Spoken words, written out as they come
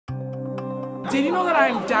Did you know that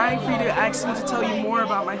I'm dying for you to ask me to tell you more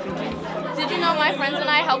about my thinking? Did you know my friends and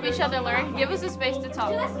I help each other learn? Give us a space to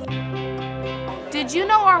talk. Did you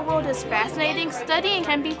know our world is fascinating? Studying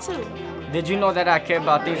can be too. Did you know that I care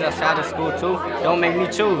about things outside of school too? Don't make me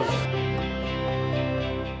choose.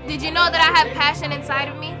 Did you know that I have passion inside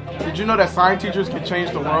of me? Did you know that science teachers can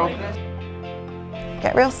change the world?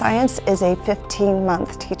 Get Real Science is a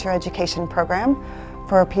 15-month teacher education program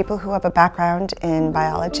for people who have a background in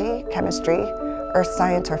biology, chemistry, earth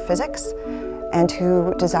science, or physics, and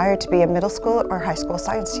who desire to be a middle school or high school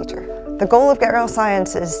science teacher. The goal of Get Real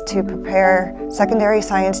Science is to prepare secondary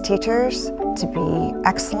science teachers to be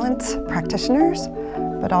excellent practitioners,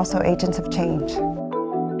 but also agents of change.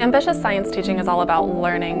 Ambitious science teaching is all about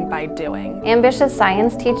learning by doing. Ambitious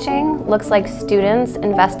science teaching looks like students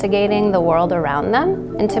investigating the world around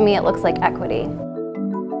them, and to me it looks like equity.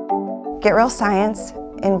 Get Real Science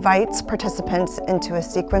invites participants into a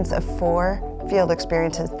sequence of 4 field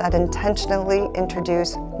experiences that intentionally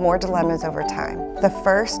introduce more dilemmas over time. The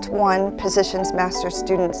first one positions master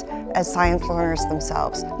students as science learners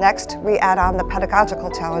themselves. Next, we add on the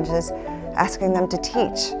pedagogical challenges, asking them to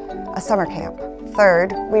teach a summer camp.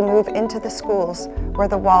 Third, we move into the schools where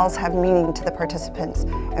the walls have meaning to the participants,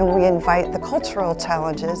 and we invite the cultural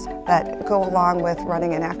challenges that go along with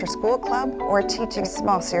running an after-school club or teaching a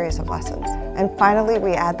small series of lessons. And finally,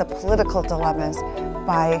 we add the political dilemmas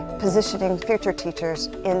by positioning future teachers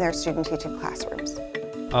in their student teaching classrooms.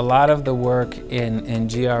 A lot of the work in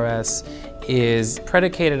GRS is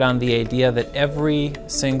predicated on the idea that every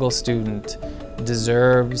single student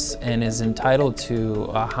deserves and is entitled to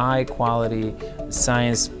a high quality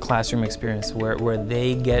science classroom experience where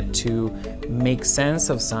they get to make sense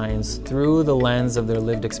of science through the lens of their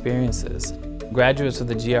lived experiences. Graduates of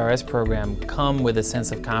the GRS program come with a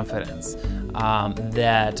sense of confidence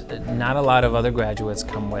that not a lot of other graduates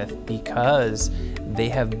come with, because they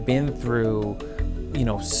have been through,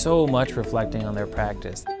 so much reflecting on their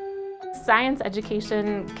practice. Science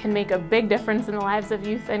education can make a big difference in the lives of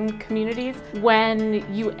youth and communities when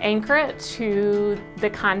you anchor it to the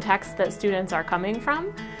context that students are coming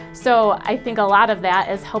from. So I think a lot of that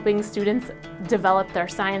is helping students develop their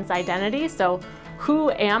science identity. So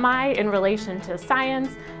who am I in relation to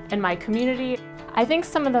science and my community? I think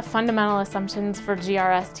some of the fundamental assumptions for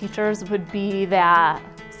GRS teachers would be that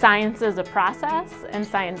science is a process, and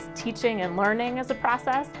science teaching and learning is a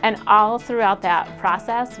process. And all throughout that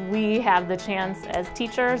process, we have the chance as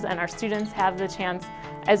teachers, and our students have the chance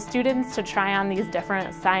as students, to try on these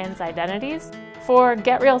different science identities. For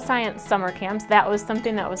Get Real Science summer camps, that was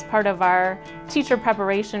something that was part of our teacher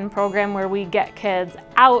preparation program, where we get kids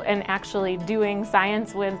out and actually doing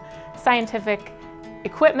science with scientific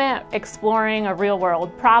equipment, exploring a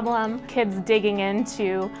real-world problem, kids digging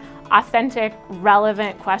into authentic,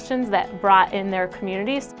 relevant questions that brought in their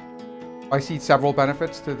communities. I see several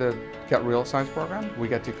benefits to the Get Real Science program. We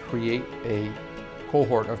get to create a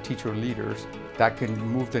cohort of teacher leaders that can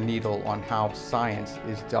move the needle on how science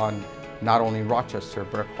is done, not only in Rochester,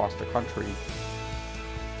 but across the country.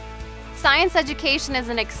 Science education is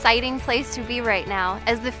an exciting place to be right now,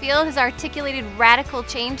 as the field has articulated radical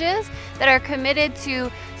changes that are committed to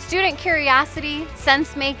student curiosity,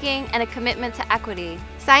 sense-making, and a commitment to equity.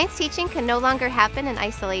 Science teaching can no longer happen in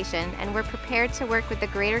isolation, and we're prepared to work with the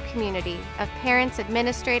greater community of parents,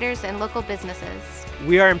 administrators, and local businesses.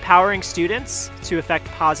 We are empowering students to effect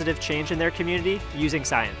positive change in their community using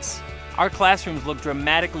science. Our classrooms look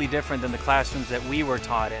dramatically different than the classrooms that we were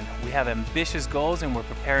taught in. We have ambitious goals, and we're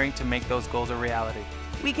preparing to make those goals a reality.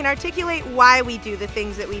 We can articulate why we do the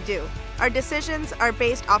things that we do. Our decisions are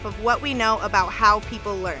based off of what we know about how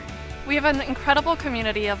people learn. We have an incredible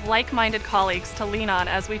community of like-minded colleagues to lean on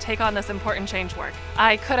as we take on this important change work.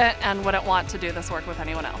 I couldn't and wouldn't want to do this work with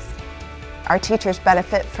anyone else. Our teachers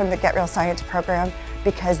benefit from the Get Real Science program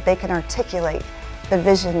because they can articulate the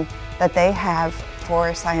vision that they have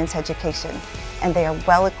for science education, and they are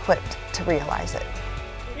well equipped to realize it.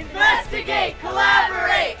 Investigate,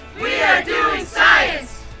 collaborate, we are doing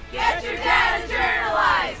science. Get your data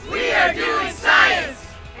journalized, we are doing science.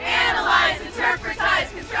 Analyze, interpretize,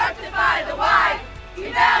 constructify the why.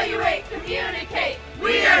 Evaluate, communicate,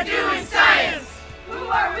 we are doing science. Who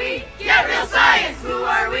are we? Get Real Science. Who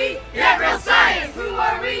are we? Get Real Science. Who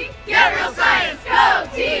are we? Get Real Science. Go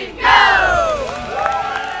team, go!